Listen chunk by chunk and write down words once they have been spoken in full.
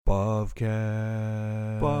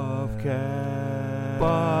Bovcast. Bovcast.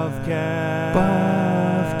 Bovcast.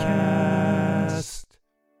 Bovcast.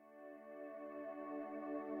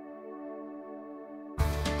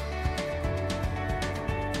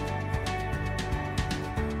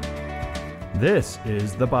 This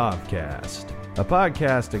is the Bovcast, a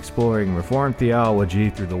podcast exploring Reformed theology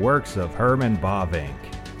through the works of Herman Bavinck.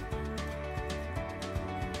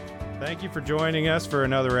 Thank you for joining us for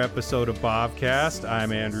another episode of Bovcast.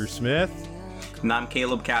 I'm Andrew Smith. And I'm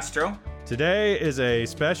Caleb Castro. Today is a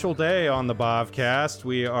special day on the Bovcast.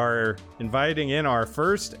 We are inviting in our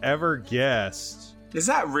first ever guest. Is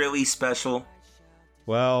that really special?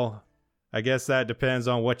 Well, I guess that depends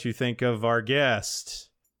on what you think of our guest.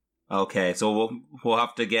 Okay, so we'll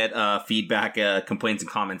have to get feedback, complaints,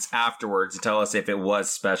 and comments afterwards to tell us if it was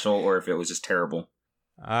special or if it was just terrible.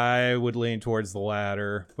 I would lean towards the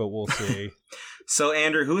latter, but we'll see. So,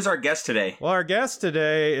 Andrew, who's our guest today? Well, our guest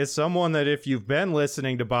today is someone that if you've been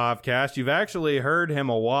listening to Bovcast, you've actually heard him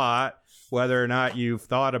a lot, whether or not you've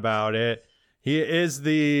thought about it. He is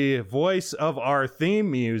the voice of our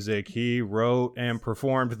theme music. He wrote and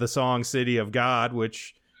performed the song City of God,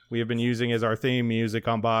 which we have been using as our theme music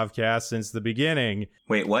on Bovcast since the beginning.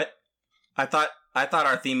 Wait, what? I thought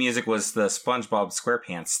our theme music was the SpongeBob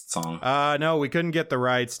SquarePants song. No, we couldn't get the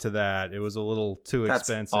rights to that. It was a little too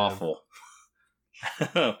expensive. That's awful.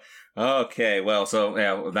 Okay, well, so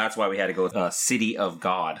yeah, that's why we had to go with City of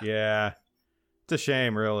God. Yeah. It's a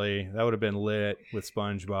shame, really. That would have been lit with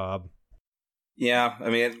SpongeBob. Yeah, I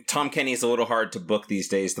mean, Tom Kenny's a little hard to book these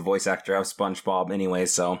days, the voice actor of SpongeBob anyway,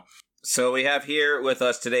 so we have here with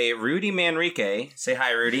us today Rudy Manrique. Say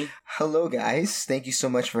hi, Rudy. Hello, guys. Thank you so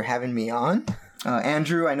much for having me on.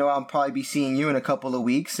 Andrew, I know I'll probably be seeing you in a couple of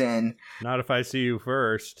weeks, and not if I see you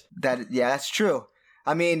first. That's true.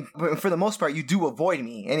 I mean, for the most part, you do avoid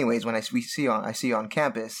me, anyways. When I see you on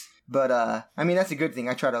campus, but I mean that's a good thing.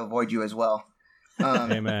 I try to avoid you as well.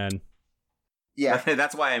 Amen. Yeah,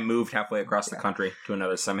 that's why I moved halfway across the country to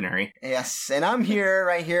another seminary. Yes, and I'm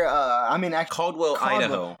right here. I'm in Caldwell,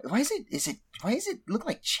 Idaho. Why does it look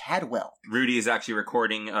like Chadwell? Rudy is actually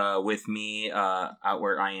recording with me out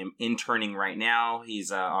where I am interning right now. He's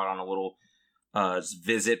out on a little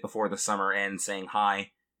visit before the summer ends, saying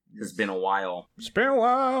hi. It's been a while. It's been a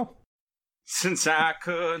while since I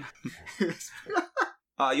could.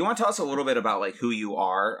 You want to tell us a little bit about like who you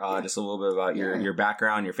are? Just a little bit about your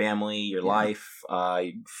background, your family, your life,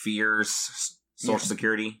 fears, Social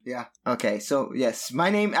Security. Yeah. Okay. So yes,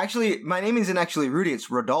 my name isn't actually Rudy.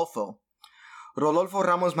 It's Rodolfo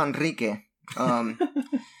Ramos Manrique.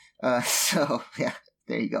 So yeah,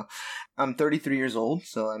 there you go. I'm 33 years old,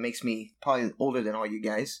 so that makes me probably older than all you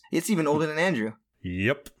guys. It's even older than Andrew.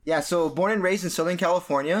 Yep. Yeah, so born and raised in Southern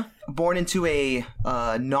California. Born into a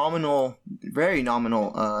very nominal,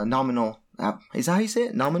 is that how you say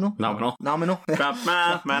it? Nominal.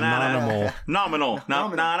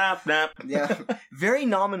 Yeah. Very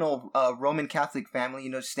nominal Roman Catholic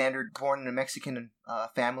family, standard born in a Mexican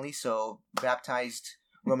family, so baptized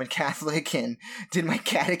Roman Catholic and did my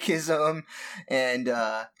catechism and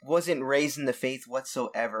wasn't raised in the faith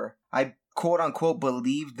whatsoever. I quote unquote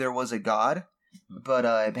believed there was a God, but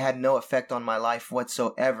it had no effect on my life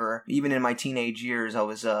whatsoever. Even in my teenage years, I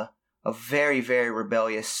was a very, very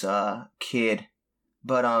rebellious kid.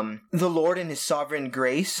 But the Lord in His sovereign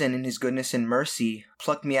grace and in His goodness and mercy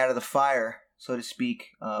plucked me out of the fire, so to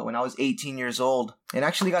speak, when I was 18 years old, and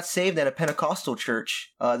actually got saved at a Pentecostal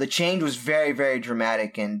church. The change was very, very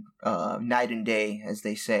dramatic and night and day, as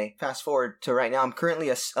they say. Fast forward to right now, I'm currently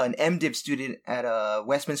an MDiv student at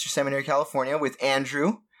Westminster Seminary, California, with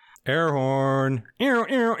Andrew. Air horn. I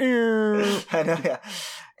know, yeah.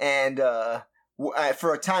 And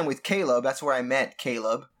for a time with Caleb, that's where I met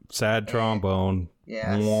Caleb. Sad trombone.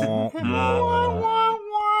 Yeah.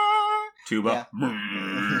 Tuba.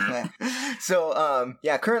 Yeah. So,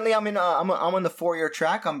 currently I'm on the 4-year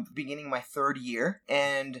track. I'm beginning my 3rd year,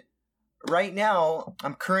 and right now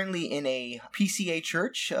I'm currently in a PCA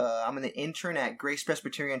church. I'm an intern at Grace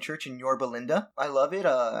Presbyterian Church in Yorba Linda. I love it.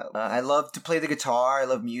 I love to play the guitar. I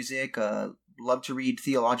love music. Love to read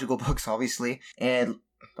theological books, obviously, and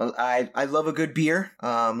I love a good beer.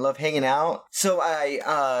 Love hanging out. So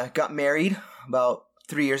I got married about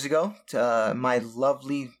 3 years ago to my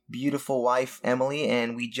lovely, beautiful wife, Emily,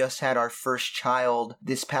 and we just had our first child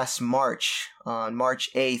this past March, on March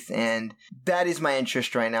 8th, and that is my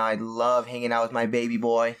interest right now. I love hanging out with my baby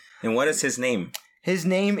boy. And what is his name? His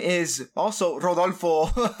name is also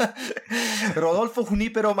Rodolfo. Rodolfo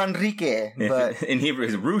Junipero Manrique. But in Hebrew,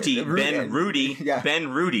 it's Rudy, Ben Rudy, yeah.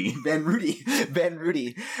 Ben Rudy. Ben Rudy. Ben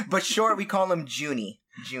Rudy. But short, we call him Junie.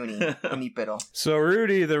 Junie, Junipero. So,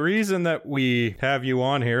 Rudy, the reason that we have you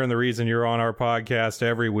on here and the reason you're on our podcast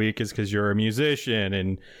every week is because you're a musician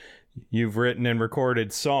and you've written and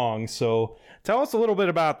recorded songs. So tell us a little bit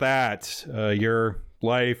about that, your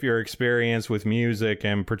life, your experience with music,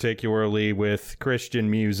 and particularly with Christian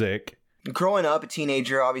music. Growing up, a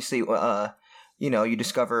teenager, obviously, you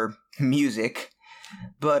discover music.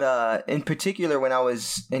 But in particular, when I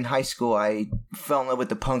was in high school, I fell in love with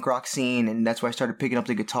the punk rock scene, and that's where I started picking up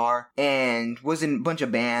the guitar and was in a bunch of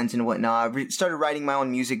bands and whatnot. I started writing my own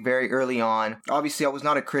music very early on. Obviously, I was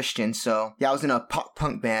not a Christian, so yeah, I was in a pop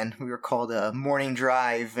punk band. We were called Morning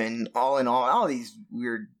Drive and all these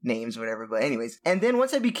weird names, whatever. But anyways, and then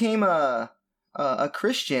once I became a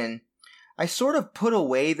Christian, I sort of put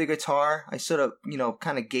away the guitar. I sort of,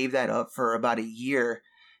 kind of gave that up for about a year.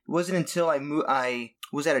 It wasn't until I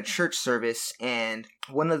was at a church service, and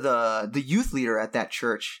one of the youth leader at that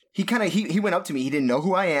church, he went up to me. He didn't know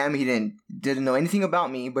who I am. He didn't know anything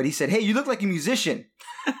about me, but he said, "Hey, you look like a musician,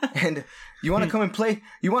 and you want to come and play?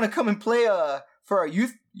 You want to come and play for our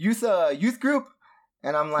youth group?"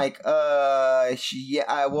 And I'm like, yeah,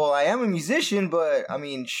 I am a musician, but I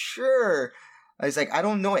mean, sure. I was like, I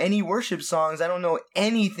don't know any worship songs. I don't know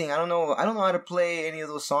anything. I don't know how to play any of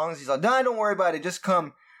those songs. He's like, "No, don't worry about it. Just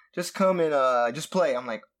come and just play." I'm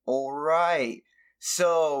like, all right.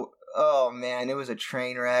 So, oh man, it was a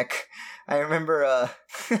train wreck. I remember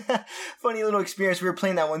funny little experience. We were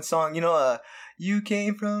playing that one song, "You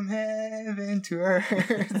came from heaven to earth."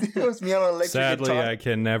 It was me on an electric Sadly, guitar. I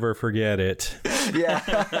can never forget it. Yeah.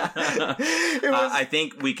 I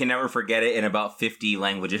think we can never forget it in about 50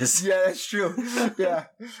 languages. Yeah, that's true. Yeah,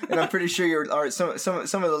 and I'm pretty sure some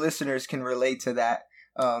of the listeners can relate to that.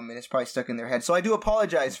 And it's probably stuck in their head. So I do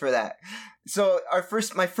apologize for that. So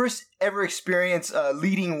my first ever experience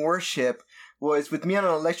leading worship was with me on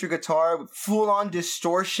an electric guitar, full on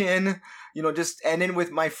distortion, and then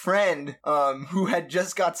with my friend who had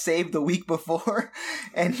just got saved the week before,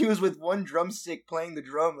 and he was with one drumstick playing the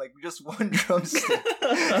drum, like just one drumstick.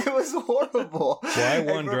 It was horrible. Why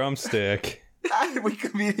one drumstick?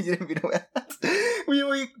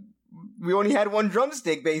 We only had one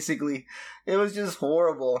drumstick, basically. It was just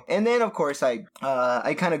horrible. And then, of course, I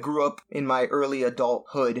kind of grew up in my early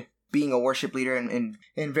adulthood being a worship leader in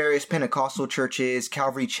various Pentecostal churches,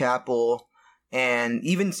 Calvary Chapel, and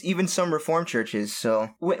even some Reformed churches.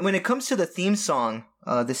 So when it comes to the theme song,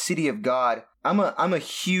 "The City of God," I'm a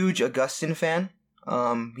huge Augustine fan.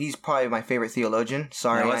 He's probably my favorite theologian.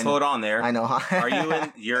 Sorry, now let's hold on there. I know.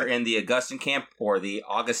 Are you're in the Augustine camp or the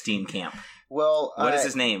Augustine camp? Well, what is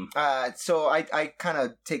his name? So I kind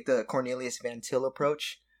of take the Cornelius Van Til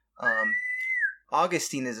approach.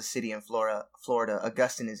 Augustine is a city in Florida.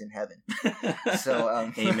 Augustine is in heaven. So,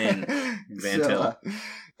 amen. Van Til.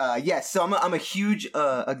 Yes. So I'm a huge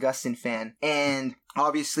Augustine fan, and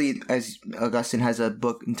obviously, as Augustine has a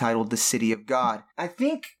book entitled "The City of God." I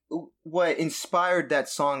think what inspired that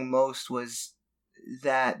song most was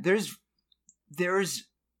that there's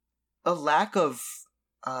a lack of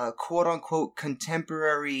quote unquote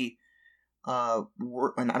contemporary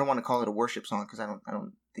and I don't want to call it a worship song because I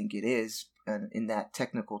don't think it is in that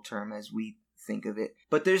technical term as we think of it,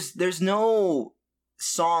 but there's no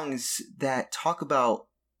songs that talk about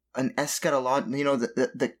an eschatology,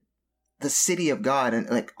 the city of God, and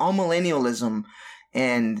like amillennialism,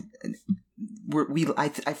 and I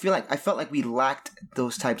felt like we lacked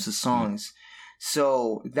those types of songs.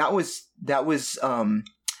 So that was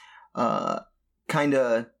kind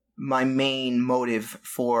of my main motive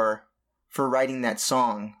for writing that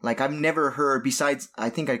song. Like, I've never heard, besides, I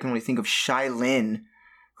think I can only think of Shai Linne,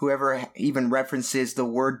 whoever even references the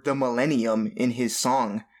word "the millennium" in his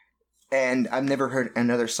song. And I've never heard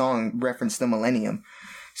another song reference the millennium.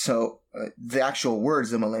 So, the actual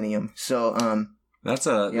words, the millennium. So, that's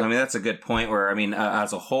a good point where,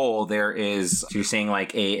 as a whole, there is, you're saying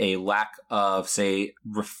like a lack of, say,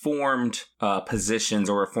 reformed positions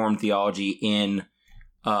or reformed theology in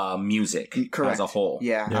music. Correct. As a whole.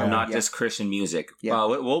 Yeah. Not just Christian music. Yeah.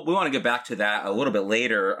 We want to get back to that a little bit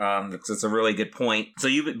later because it's a really good point. So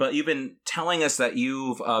you've been telling us that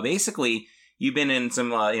you've you've been in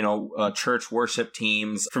some, church worship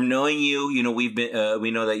teams. From knowing you,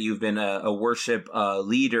 we know that you've been a worship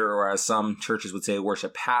leader, or as some churches would say, a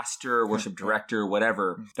worship pastor, worship director,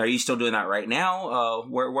 whatever. Are you still doing that right now?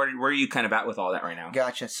 Where are you kind of at with all that right now?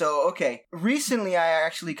 Gotcha. So, okay. Recently, I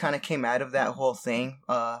actually kind of came out of that whole thing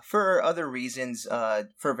for other reasons,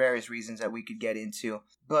 for various reasons that we could get into.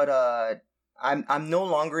 But I'm no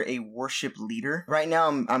longer a worship leader. Right now,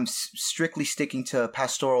 I'm strictly sticking to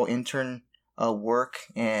pastoral intern work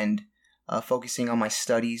and focusing on my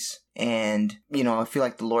studies. And, I feel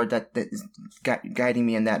like the Lord that is guiding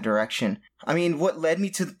me in that direction. I mean, what led me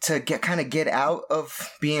to get out of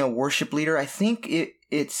being a worship leader, I think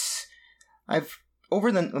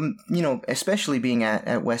especially being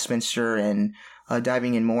at Westminster and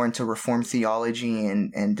diving in more into Reformed theology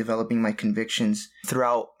and developing my convictions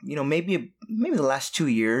throughout, maybe the last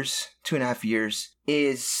 2.5 years,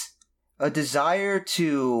 is a desire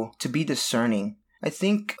to be discerning. I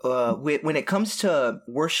think when it comes to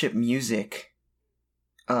worship music,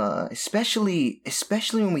 especially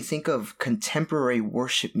when we think of contemporary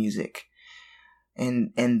worship music,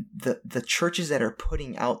 and the churches that are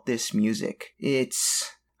putting out this music,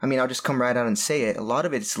 I'll just come right out and say it. A lot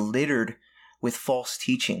of it's littered with false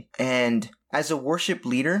teaching. And as a worship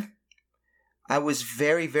leader, I was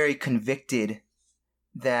very, very convicted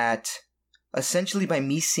that essentially by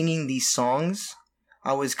me singing these songs,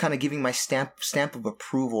 I was kind of giving my stamp of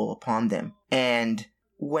approval upon them. And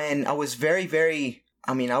when I was very, very,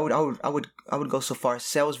 I would go so far as to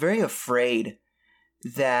say I was very afraid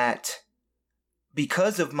that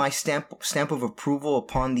because of my stamp of approval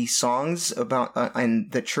upon these songs about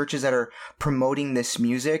and the churches that are promoting this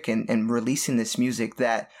music and releasing this music,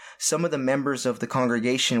 that some of the members of the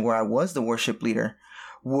congregation where I was the worship leader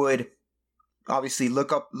would obviously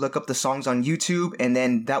look up the songs on YouTube, and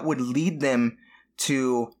then that would lead them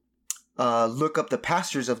to look up the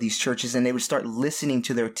pastors of these churches, and they would start listening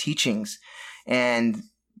to their teachings, and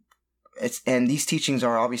these teachings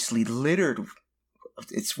are obviously littered.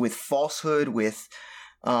 It's with falsehood, with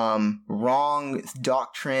wrong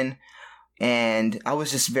doctrine, and I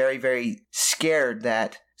was just very, very scared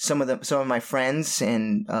that some of my friends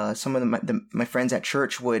and some of my friends at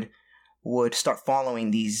church would start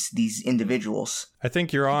following these individuals. I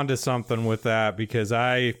think you're onto something with that, because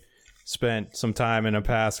I spent some time in a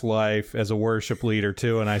past life as a worship leader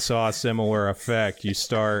too, and I saw a similar effect. You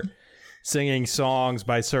start singing songs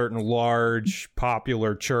by certain large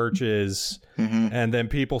popular churches, and then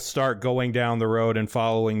people start going down the road and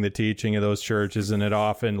following the teaching of those churches, and it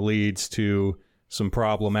often leads to some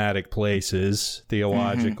problematic places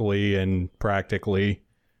theologically and practically.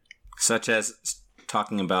 Such as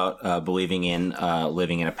talking about believing in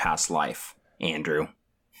living in a past life, Andrew.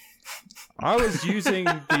 I was using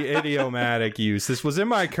the idiomatic use. This was in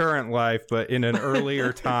my current life, but in an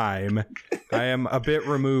earlier time. I am a bit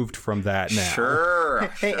removed from that now.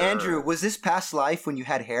 Sure. Hey, Andrew, was this past life when you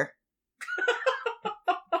had hair?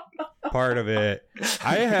 Part of it.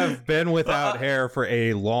 I have been without hair for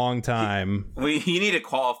a long time. You need to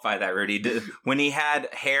qualify that, Rudy. When he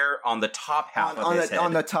had hair on the top half of his head.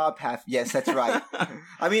 On the top half, yes, that's right.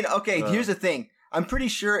 I mean, okay, here's the thing. I'm pretty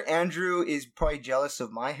sure Andrew is probably jealous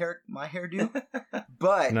of my hairdo,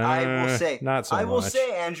 but I will say, not so I will much.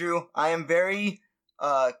 say, Andrew, I am very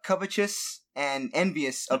covetous and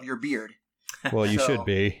envious of your beard. Well, you should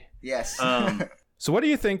be. Yes. So what do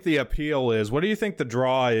you think the appeal is? What do you think the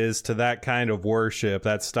draw is to that kind of worship,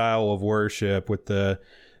 that style of worship with the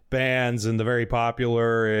bands and the very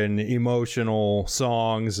popular and emotional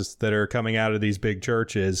songs that are coming out of these big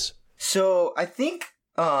churches? So I think,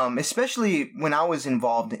 especially when I was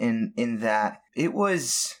involved in that, it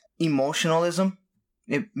was emotionalism.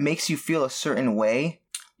 It makes you feel a certain way.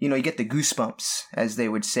 You get the goosebumps, as they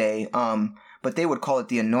would say, but they would call it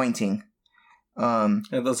the anointing.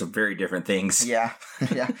 Those are very different things. Yeah.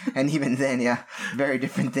 And even then, very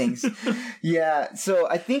different things. Yeah. So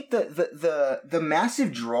I think the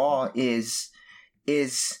massive draw is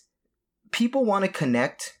people want to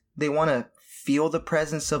connect. They want to feel the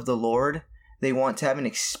presence of the Lord. They want to have an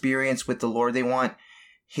experience with the Lord. They want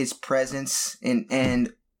His presence, and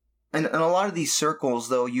a lot of these circles,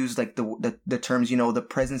 they'll use like the terms. The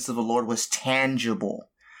presence of the Lord was tangible.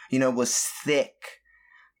 Was thick,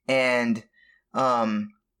 and I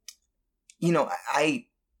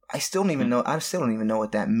still don't even know. I still don't even know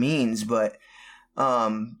what that means, but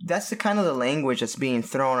that's the kind of the language that's being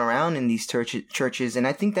thrown around in these churches, and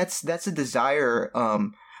I think that's a desire,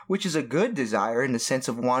 which is a good desire in the sense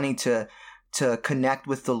of wanting to connect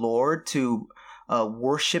with the Lord, to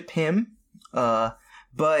worship Him.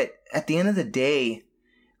 But at the end of the day,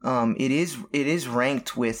 it is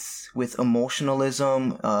ranked with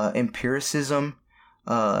emotionalism, empiricism,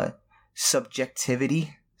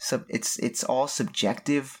 subjectivity. It's all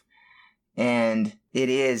subjective, and it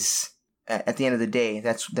is at the end of the day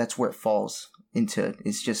that's where it falls into.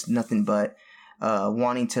 It's just nothing but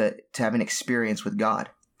wanting to have an experience with God.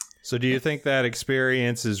 So do you think that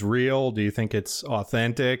experience is real? Do you think it's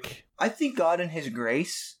authentic? I think God in His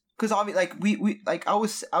grace, because obviously, I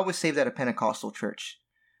was saved at a Pentecostal church,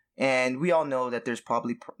 and we all know that there's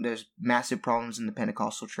massive problems in the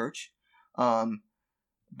Pentecostal church.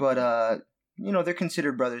 But they're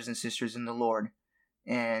considered brothers and sisters in the Lord.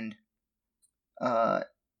 And I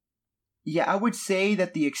would say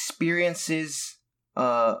that the experiences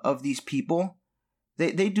of these people,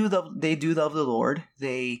 they do love the Lord.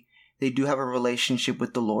 They do have a relationship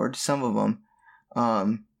with the Lord. Some of them,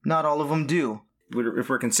 not all of them do. If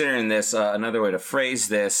we're considering this, another way to phrase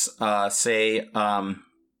this, say,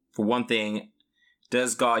 for one thing,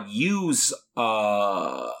 does God use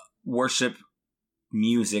worship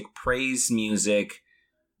music, praise music,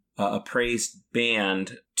 a praise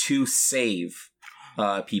band to save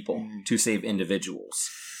people, to save individuals?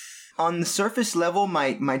 On the surface level,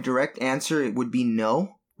 my direct answer would be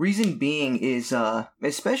no. Reason being is,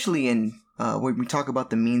 especially in when we talk about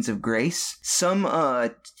the means of grace, some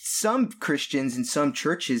Christians and some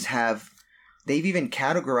churches they've even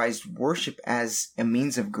categorized worship as a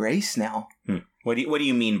means of grace now. What do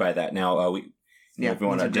you mean by that? Now, if you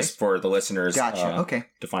want to, just for the listeners, okay,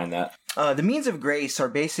 define that. The means of grace are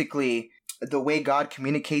basically the way God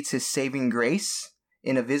communicates His saving grace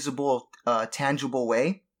in a visible, tangible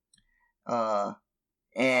way.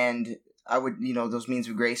 And I would, those means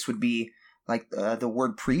of grace would be like the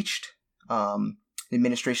word preached,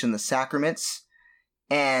 administration of the sacraments,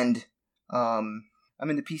 and I'm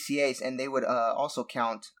in the PCAs, and they would also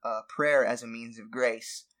count prayer as a means of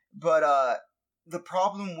grace. But the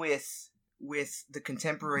problem with the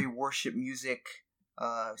contemporary worship music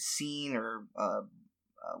scene, or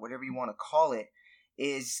whatever you want to call it,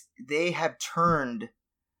 is they have turned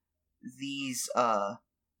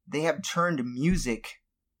music.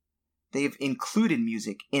 They've included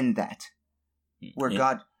music in that,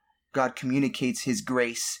 where God communicates His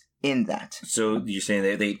grace in that. So you're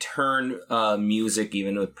saying they turn music,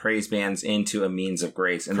 even with praise bands, into a means of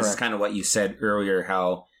grace. And Correct. This is kind of what you said earlier,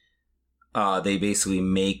 how they basically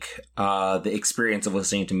make the experience of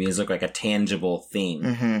listening to music like a tangible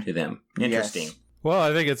thing to them. Interesting. Yes. Well,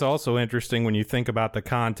 I think it's also interesting when you think about the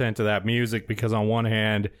content of that music, because on one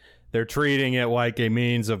hand, they're treating it like a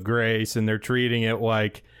means of grace, and they're treating it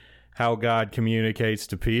like how God communicates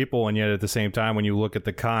to people. And yet at the same time, when you look at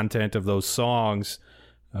the content of those songs,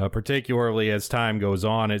 particularly as time goes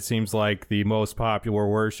on, it seems like the most popular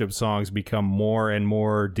worship songs become more and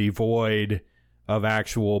more devoid of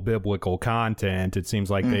actual biblical content. It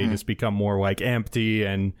seems like they just become more like empty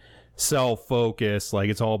and self-focused, like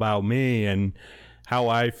it's all about me and how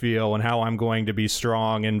I feel and how I'm going to be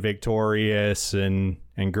strong and victorious and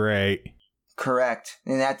great. Correct.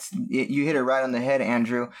 And you hit it right on the head,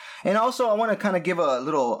 Andrew. And also I want to kind of give a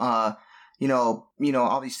little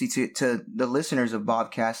obviously to the listeners of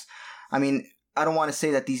Bobcast. I mean, I don't want to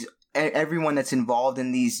say that everyone that's involved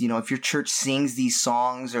in these, if your church sings these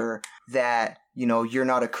songs, or that, you're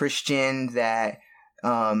not a Christian, that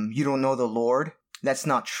you don't know the Lord. That's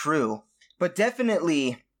not true. But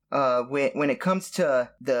definitely when it comes to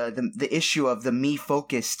the issue of the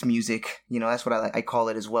me-focused music, that's what I call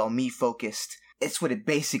it as well, me-focused. It's what it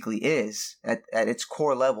basically is at its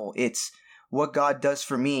core level. It's what God does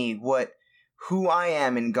for me, who I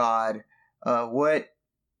am in God, what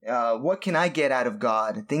can I get out of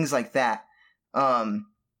God, things like that.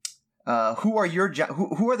 Who are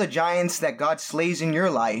the giants that God slays in your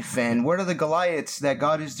life, and what are the Goliaths that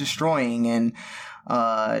God is destroying, and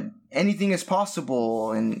anything is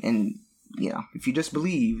possible, and if you just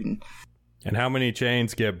believe. And how many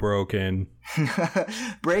chains get broken?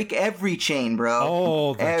 Break every chain, bro.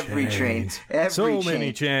 All the every chains. Every chain.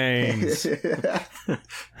 Many chains.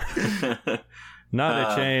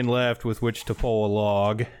 Not a chain left with which to pull a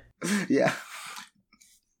log. Yeah.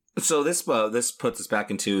 So this puts us back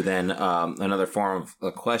into then another form of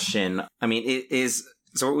a question. I mean,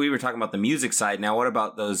 so we were talking about the music side. Now, what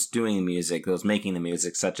about those doing the music, those making the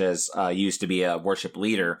music, such as used to be a worship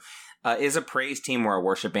leader? Is a praise team or a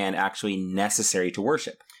worship band actually necessary to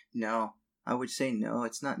worship? No, I would say no.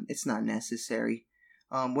 It's not necessary.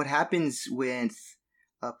 What happens with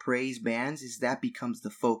praise bands is that becomes the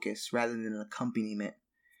focus rather than an accompaniment.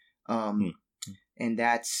 And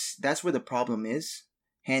that's where the problem is.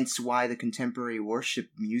 Hence why the contemporary worship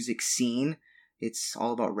music scene, it's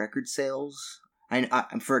all about record sales. I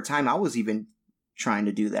for a time I was even trying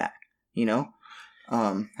to do that, I know.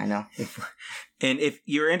 And if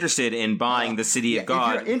you're interested in buying the City of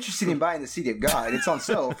God, if you're interested in buying the City of God, it's on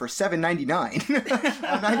sale for $7.99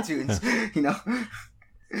 on iTunes.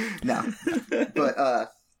 No,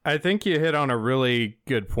 but I think you hit on a really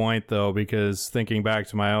good point, though, because thinking back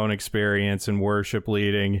to my own experience in worship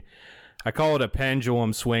leading, I call it a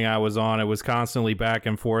pendulum swing I was on. It was constantly back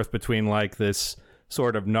and forth between like this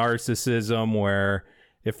sort of narcissism where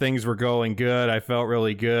if things were going good, I felt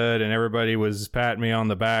really good and everybody was patting me on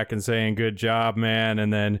the back and saying, good job, man.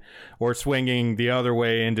 And then, or swinging the other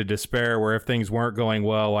way into despair, where if things weren't going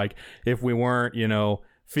well, like if we weren't,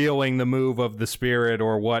 feeling the move of the Spirit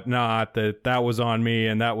or whatnot, that was on me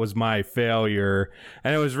and that was my failure.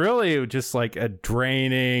 And it was really just like a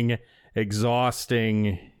draining,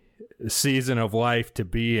 exhausting season of life to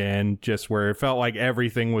be in, just where it felt like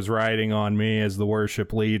everything was riding on me as the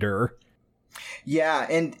worship leader. Yeah,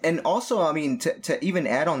 and also, I mean, to even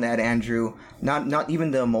add on that, Andrew, not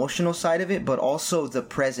even the emotional side of it, but also the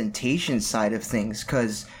presentation side of things,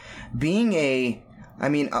 because being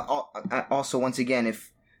also, once again,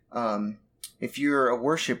 if you're a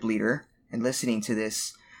worship leader and listening to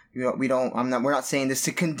this, we're not saying this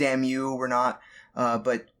to condemn you, we're not,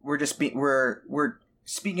 but we're just we're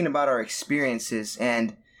speaking about our experiences,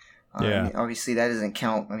 and obviously that doesn't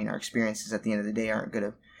count. I mean, our experiences at the end of the day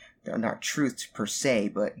they're not truth per se,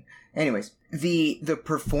 but anyways, the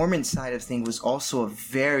performance side of things was also a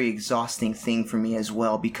very exhausting thing for me as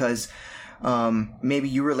well, because maybe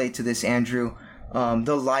you relate to this, Andrew.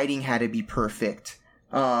 The lighting had to be perfect.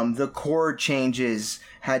 The chord changes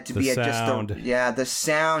had to be at the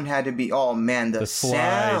sound had to be, oh man, the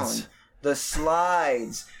sound, the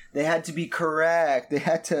slides, they had to be correct. They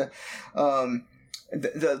had to,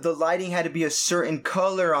 the lighting had to be a certain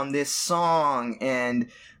color on this song, and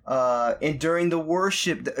during the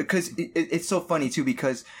worship, because it's so funny too,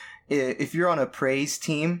 because if you're on a praise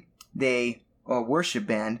team, worship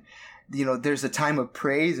band, there's a time of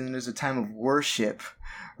praise and there's a time of worship,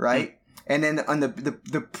 right? And then on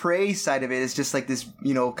the praise side of it is just like this,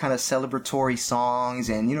 kind of celebratory songs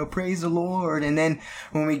and, praise the Lord. And then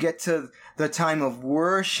when we get to the time of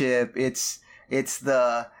worship, it's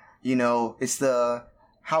the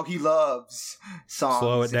how he loves songs.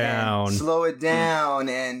 Slow it down.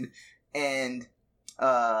 And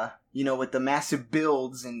with the massive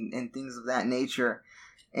builds and things of that nature.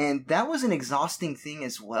 And that was an exhausting thing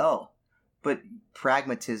as well. But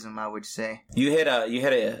pragmatism, I would say. You hit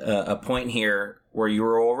a point here where you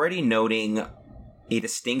were already noting a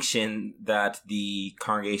distinction that the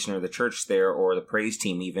congregation or the church there, or the praise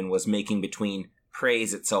team even, was making between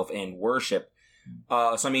praise itself and worship.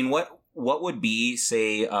 So I mean, what would be,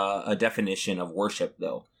 say, a definition of worship,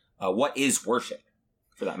 though? What is worship,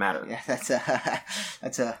 for that matter? Yeah, that's a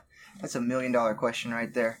 $1 million question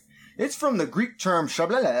right there. It's from the Greek term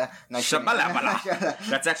shablala. That's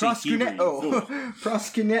actually Hebrew.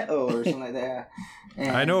 Proskuneo or something like that.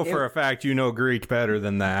 And I know for a fact you know Greek better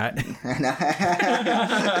than that.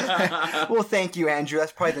 Well, thank you, Andrew.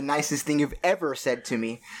 That's probably the nicest thing you've ever said to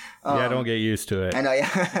me. Don't get used to it. I know,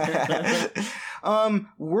 yeah.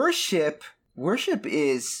 Worship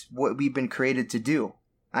is what we've been created to do.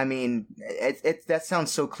 I mean, that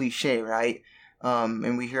sounds so cliche, right?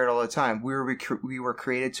 And we hear it all the time. We were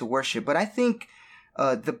created to worship. But I think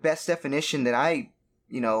the best definition that I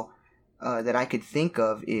could think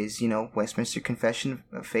of is, Westminster Confession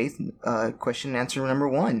of Faith, question and answer number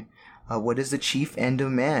 1. What is the chief end of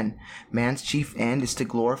man? Man's chief end is to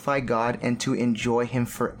glorify God and to enjoy Him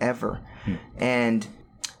forever. And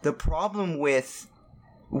the problem with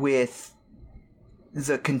the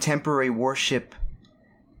contemporary worship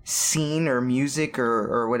scene or music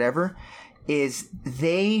or whatever is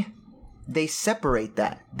they separate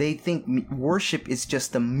that. They think worship is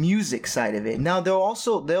just the music side of it. Now they'll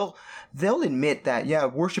admit that, yeah,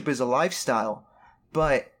 worship is a lifestyle,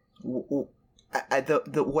 but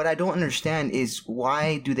what I don't understand is,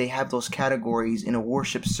 why do they have those categories in a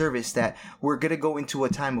worship service that we're going to go into a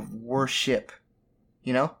time of worship,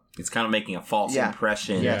 It's kind of making a false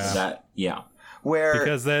impression that,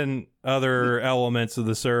 because then other elements of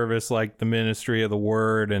the service, like the ministry of the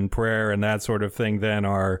word and prayer and that sort of thing, then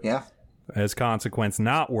are, as consequence,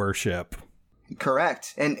 not worship.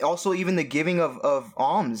 Correct. And also even the giving of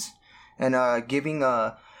alms and giving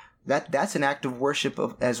that's an act of worship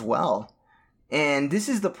as well. And this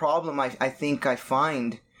is the problem I think I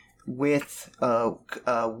find with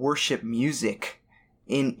worship music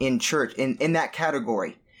in church, in that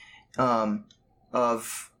category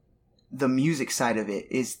of the music side of it,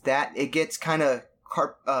 is that it gets kind of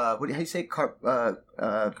how do you say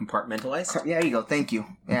compartmentalized? Yeah, there you go. Thank you.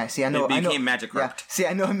 Yeah, see, I know. It became magic wrapped. Yeah, see,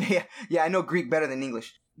 I know. Yeah, I know Greek better than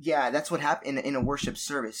English. Yeah, that's what happened in a worship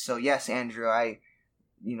service. So yes, Andrew,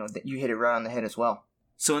 you hit it right on the head as well.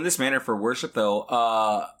 So in this manner for worship,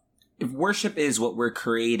 though, if worship is what we're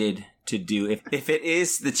created to do, if it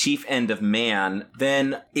is the chief end of man,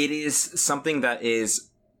 then it is something that is,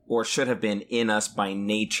 or should have been, in us by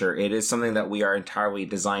nature. It is something that we are entirely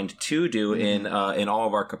designed to do in all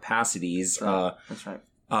of our capacities. That's right.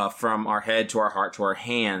 from our head to our heart to our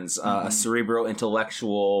hands, a cerebral,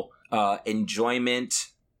 intellectual, enjoyment,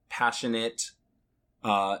 passionate,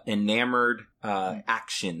 enamored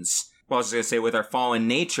actions. Well, I was going to say, with our fallen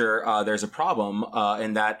nature, there's a problem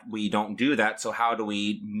in that we don't do that. So how do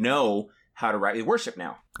we know how to rightly worship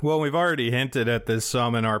now? Well, we've already hinted at this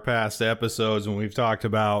some in our past episodes when we've talked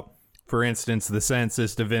about, for instance, the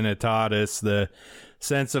sensus divinitatis, the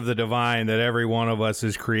sense of the divine that every one of us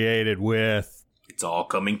is created with. It's all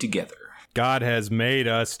coming together. God has made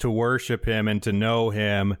us to worship him and to know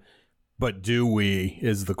him, but do we,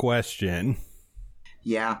 is the question.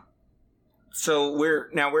 Yeah. So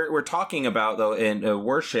we're talking about, though, in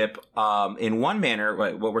worship, in one manner,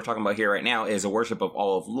 what we're talking about here right now is a worship of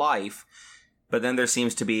all of life. But then there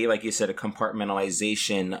seems to be, like you said, a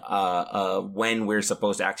compartmentalization when we're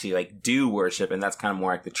supposed to actually like do worship, and that's kind of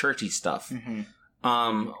more like the churchy stuff. Mm-hmm.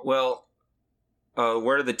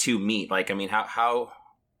 Where do the two meet? Like, I mean, how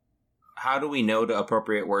do we know to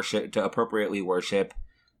appropriately worship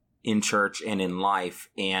in church and in life,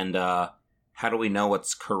 and how do we know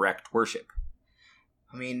what's correct worship?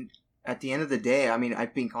 I mean, at the end of the day, I mean, I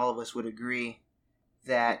think all of us would agree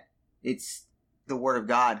that it's the Word of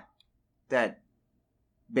God that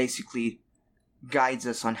basically guides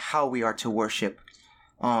us on how we are to worship.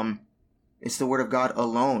 It's the Word of God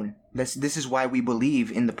alone. This is why we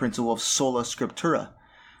believe in the principle of sola scriptura.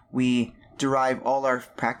 We derive all our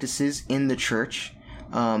practices in the church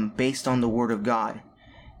based on the Word of God.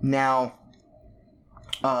 Now,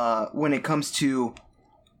 when it comes to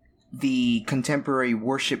the contemporary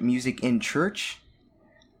worship music in church,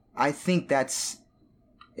 I think it's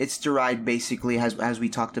derived basically as we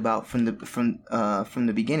talked about from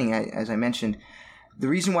the beginning. As I mentioned, the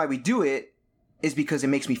reason why we do it is because it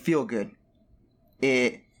makes me feel good.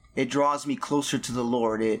 It draws me closer to the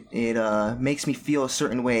Lord. It makes me feel a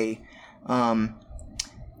certain way,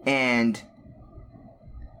 and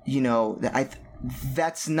you know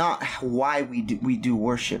that's not why we do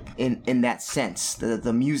worship in that sense,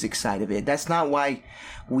 the music side of it. That's not why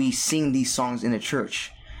we sing these songs in a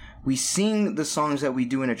church. We sing the songs that we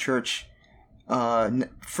do in a church,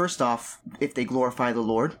 first off, if they glorify the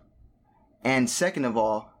Lord, and second of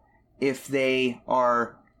all, if they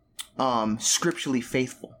are scripturally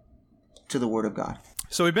faithful to the Word of God.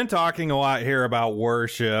 So we've been talking a lot here about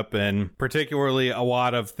worship, and particularly a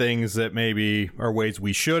lot of things that maybe are ways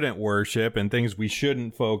we shouldn't worship and things we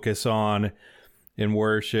shouldn't focus on in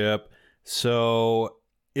worship. So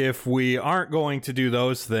if we aren't going to do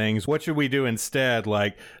those things, what should we do instead?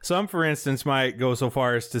 Like some, for instance, might go so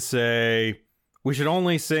far as to say we should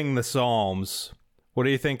only sing the Psalms. What do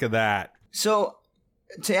you think of that? So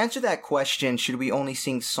to answer that question, should we only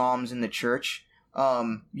sing Psalms in the church?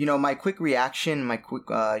 My quick reaction, my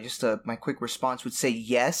quick response would say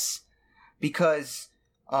yes, because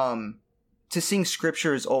to sing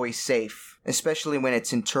scripture is always safe, especially when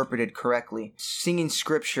it's interpreted correctly. Singing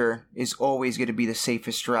scripture is always going to be the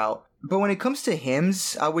safest route. But when it comes to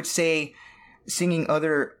hymns, I would say singing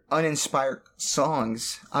other uninspired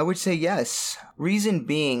songs, I would say yes. Reason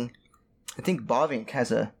being, I think Bavinck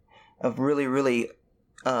has a really, really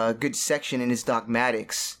good section in his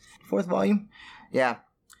Dogmatics. 4th volume? Yeah.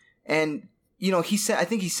 And, he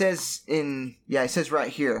says right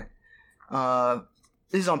here,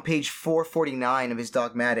 this is on page 449 of his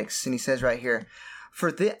Dogmatics, and he says right here,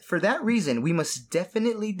 For that reason, we must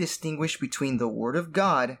definitely distinguish between the Word of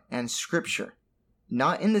God and Scripture,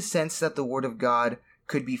 not in the sense that the Word of God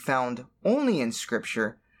could be found only in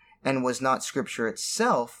Scripture and was not Scripture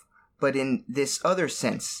itself, but in this other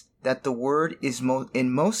sense, that the Word is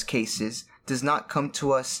in most cases does not come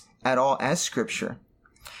to us at all as Scripture,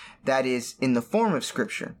 that is, in the form of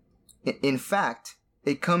Scripture. In fact,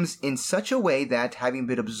 it comes in such a way that, having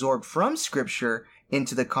been absorbed from Scripture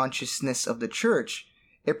into the consciousness of the church,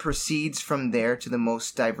 it proceeds from there to the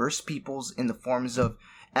most diverse peoples in the forms of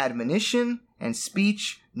admonition and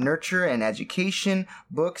speech, nurture and education,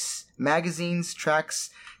 books, magazines,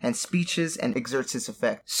 tracts, and speeches, and exerts its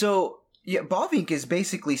effect. So, yeah, Bavinck is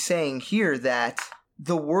basically saying here that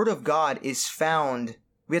the Word of God is found.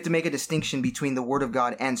 We have to make a distinction between the Word of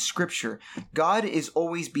God and Scripture. God is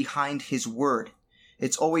always behind His Word.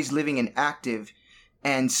 It's always living and active.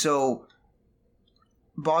 And so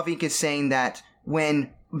Bavinck is saying that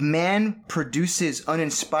when man produces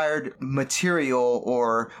uninspired material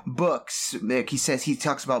or books, like he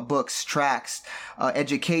talks about books, tracts,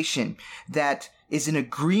 education, that is in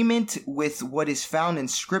agreement with what is found in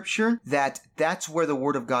Scripture, that's where the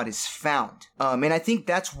Word of God is found. And I think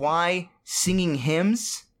that's why singing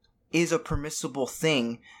hymns is a permissible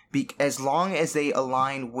thing, as long as they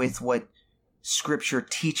align with what Scripture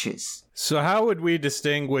teaches. So how would we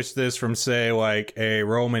distinguish this from, say, like a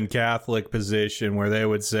Roman Catholic position where they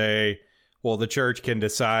would say, well, the church can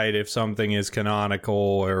decide if something is canonical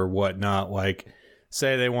or whatnot? Like,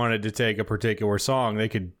 say they wanted to take a particular song, they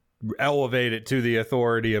could elevate it to the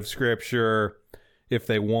authority of Scripture if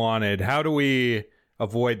they wanted. How do we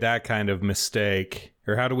avoid that kind of mistake?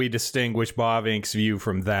 Or how do we distinguish Bavinck's view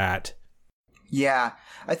from that? Yeah,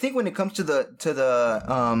 I think when it comes to the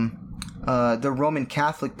Roman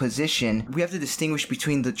Catholic position, we have to distinguish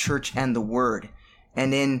between the church and the word.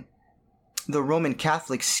 And in the Roman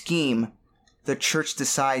Catholic scheme, the church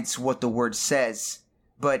decides what the word says.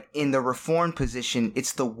 But in the Reformed position,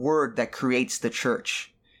 it's the word that creates the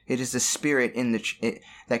church. It is the Spirit in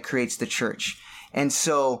that creates the church. And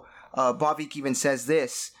so Bavinck even says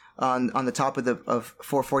this on the top of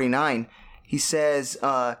 449. He says,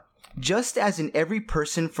 just as in every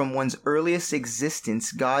person from one's earliest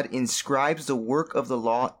existence, God inscribes the work of the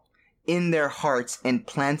law in their hearts and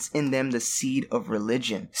plants in them the seed of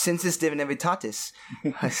religion. Sensus divinitatis.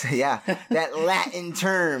 Yeah, that Latin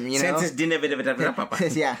term, you know? Sensus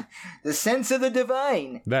divinitatis. Yeah, the sense of the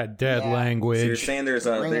divine. That dead language. So you're saying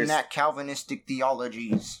bringing that Calvinistic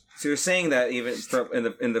theologies. So you're saying that even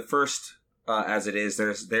in the first... as it is, there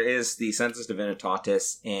is the sensus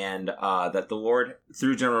divinitatis, and that the Lord,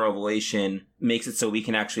 through general revelation, makes it so we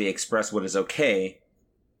can actually express what is okay.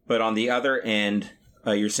 But on the other end,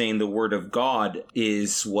 you're saying the Word of God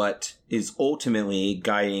is what is ultimately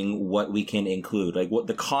guiding what we can include. Like, what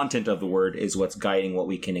the content of the Word is what's guiding what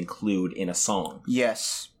we can include in a song.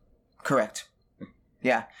 Yes, correct.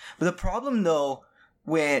 Yeah, but the problem, though,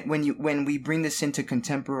 when we bring this into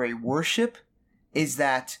contemporary worship, is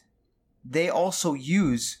that they also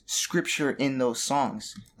use Scripture in those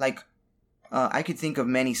songs. Like, I could think of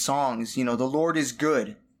many songs, you know, the Lord is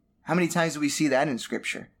good. How many times do we see that in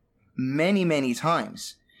Scripture? Many, many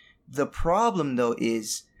times. The problem, though,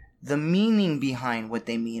 is the meaning behind what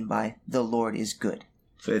they mean by the Lord is good.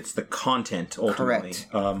 So it's the content, ultimately.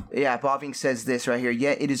 Correct. Yeah, Bavinck says this right here.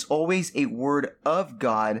 Yet it is always a word of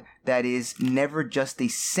God that is never just a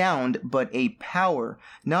sound, but a power.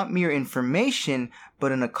 Not mere information,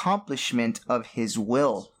 but an accomplishment of his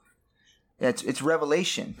will. It's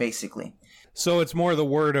revelation, basically. So it's more the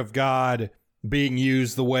word of God being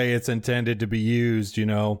used the way it's intended to be used, you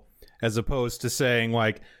know, as opposed to saying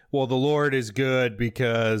like, well, the Lord is good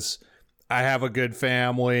because I have a good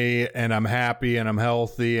family and I'm happy and I'm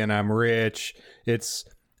healthy and I'm rich. It's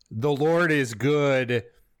the Lord is good,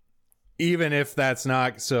 even if that's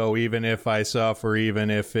not so, even if I suffer, even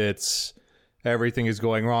if it's everything is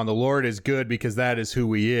going wrong. The Lord is good because that is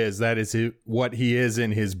who he is. That is what he is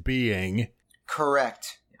in his being.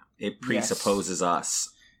 Correct. It presupposes us.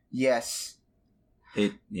 Yes.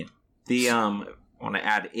 I want to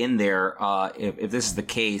add in there, if this is the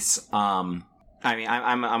case, I mean,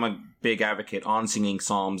 I'm a big advocate on singing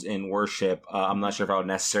psalms in worship. I'm not sure if I would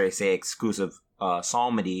necessarily say exclusive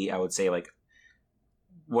psalmody. I would say like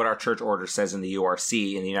what our church order says in the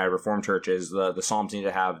URC, in the United Reformed Churches, the psalms need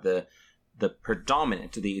to have the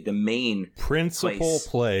predominant, the main principal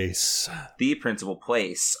place. The principal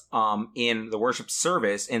place in the worship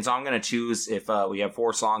service. And so I'm going to choose, if we have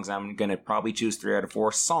 4 songs, I'm going to probably choose 3 out of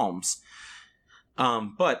 4 psalms.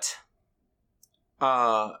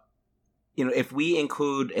 You know, if we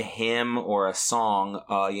include a hymn or a song,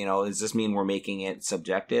 you know, does this mean we're making it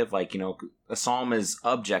subjective? Like, you know, a psalm is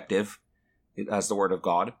objective as the word of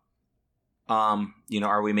God. You know,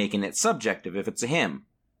 are we making it subjective if it's a hymn?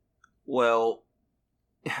 Well,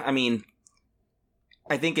 I mean,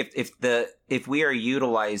 I think if we are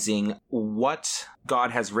utilizing what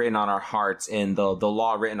God has written on our hearts and the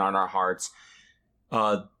law written on our hearts,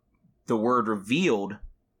 the word revealed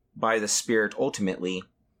by the Spirit ultimately,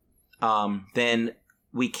 then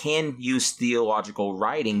we can use theological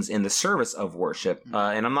writings in the service of worship.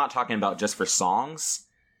 And I'm not talking about just for songs,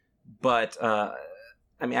 but I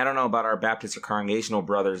mean, I don't know about our Baptist or Congregational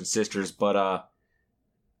brothers and sisters, but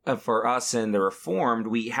for us in the Reformed,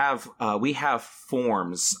 we have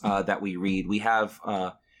forms that we read. We have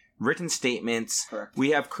written statements. Correct.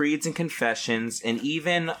 We have creeds and confessions, and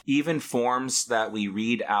even forms that we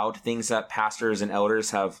read out, things that pastors and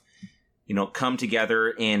elders have, you know, come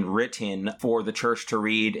together and written for the church to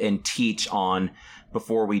read and teach on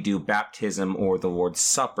before we do baptism or the Lord's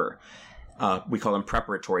Supper. We call them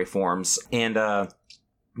preparatory forms, and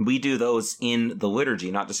we do those in the liturgy,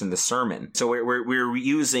 not just in the sermon. So we're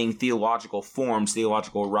using theological forms,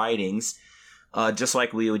 theological writings, just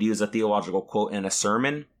like we would use a theological quote in a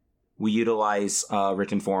sermon. We utilize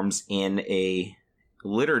written forms in a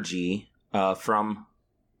liturgy from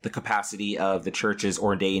the capacity of the church's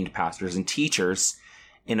ordained pastors and teachers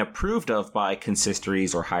and approved of by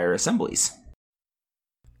consistories or higher assemblies.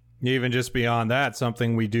 Even just beyond that,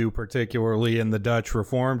 something we do particularly in the Dutch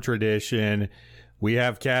Reformed tradition, we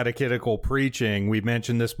have catechetical preaching. We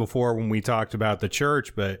mentioned this before when we talked about the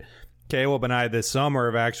church, but Caleb and I this summer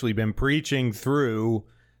have actually been preaching through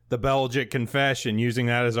the Belgic Confession, using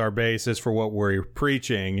that as our basis for what we're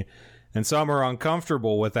preaching. And some are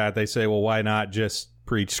uncomfortable with that. They say, well, why not just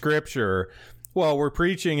preach scripture? Well, we're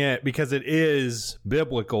preaching it because it is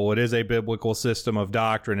biblical. It is a biblical system of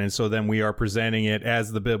doctrine. And so then we are presenting it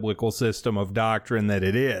as the biblical system of doctrine that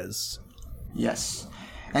it is. Yes.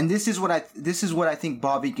 And this is what I think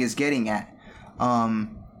Bavinck is getting at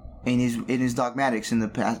in his dogmatics in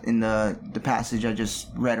the passage I just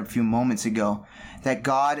read a few moments ago, that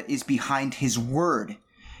God is behind his word,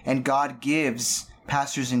 and God gives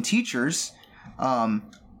pastors and teachers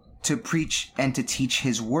to preach and to teach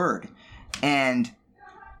his word. And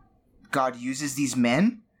God uses these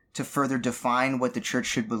men to further define what the church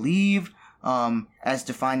should believe, as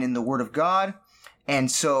defined in the word of God. And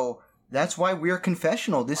so that's why we are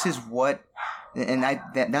confessional. This is what, and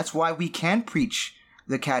that's why we can preach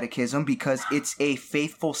the catechism, because it's a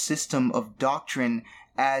faithful system of doctrine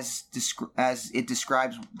as it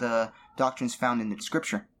describes the doctrines found in the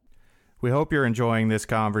scripture. We hope you're enjoying this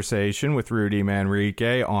conversation with Rudy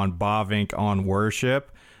Manrique on Bavinck on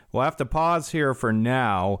Worship. We'll have to pause here for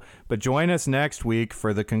now, but join us next week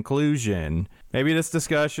for the conclusion. Maybe this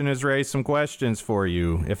discussion has raised some questions for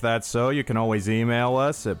you. If that's so, you can always email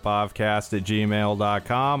us at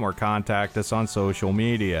bovcast@gmail.com or contact us on social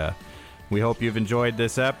media. We hope you've enjoyed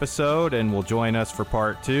this episode and will join us for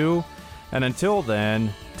part 2. And until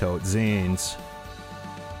then, tote zines.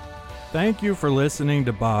 Thank you for listening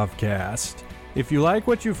to Bovcast. If you like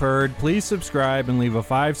what you've heard, please subscribe and leave a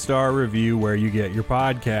 5-star review where you get your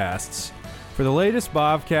podcasts. For the latest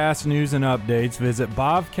Bovcast news and updates, visit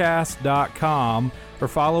bovcast.com or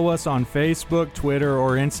follow us on Facebook, Twitter,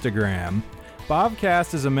 or Instagram.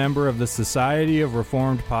 Bovcast is a member of the Society of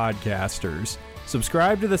Reformed Podcasters.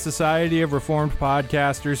 Subscribe to the Society of Reformed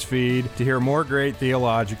Podcasters feed to hear more great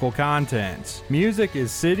theological content. Music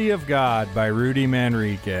is City of God by Rudy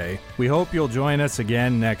Manrique. We hope you'll join us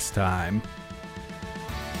again next time.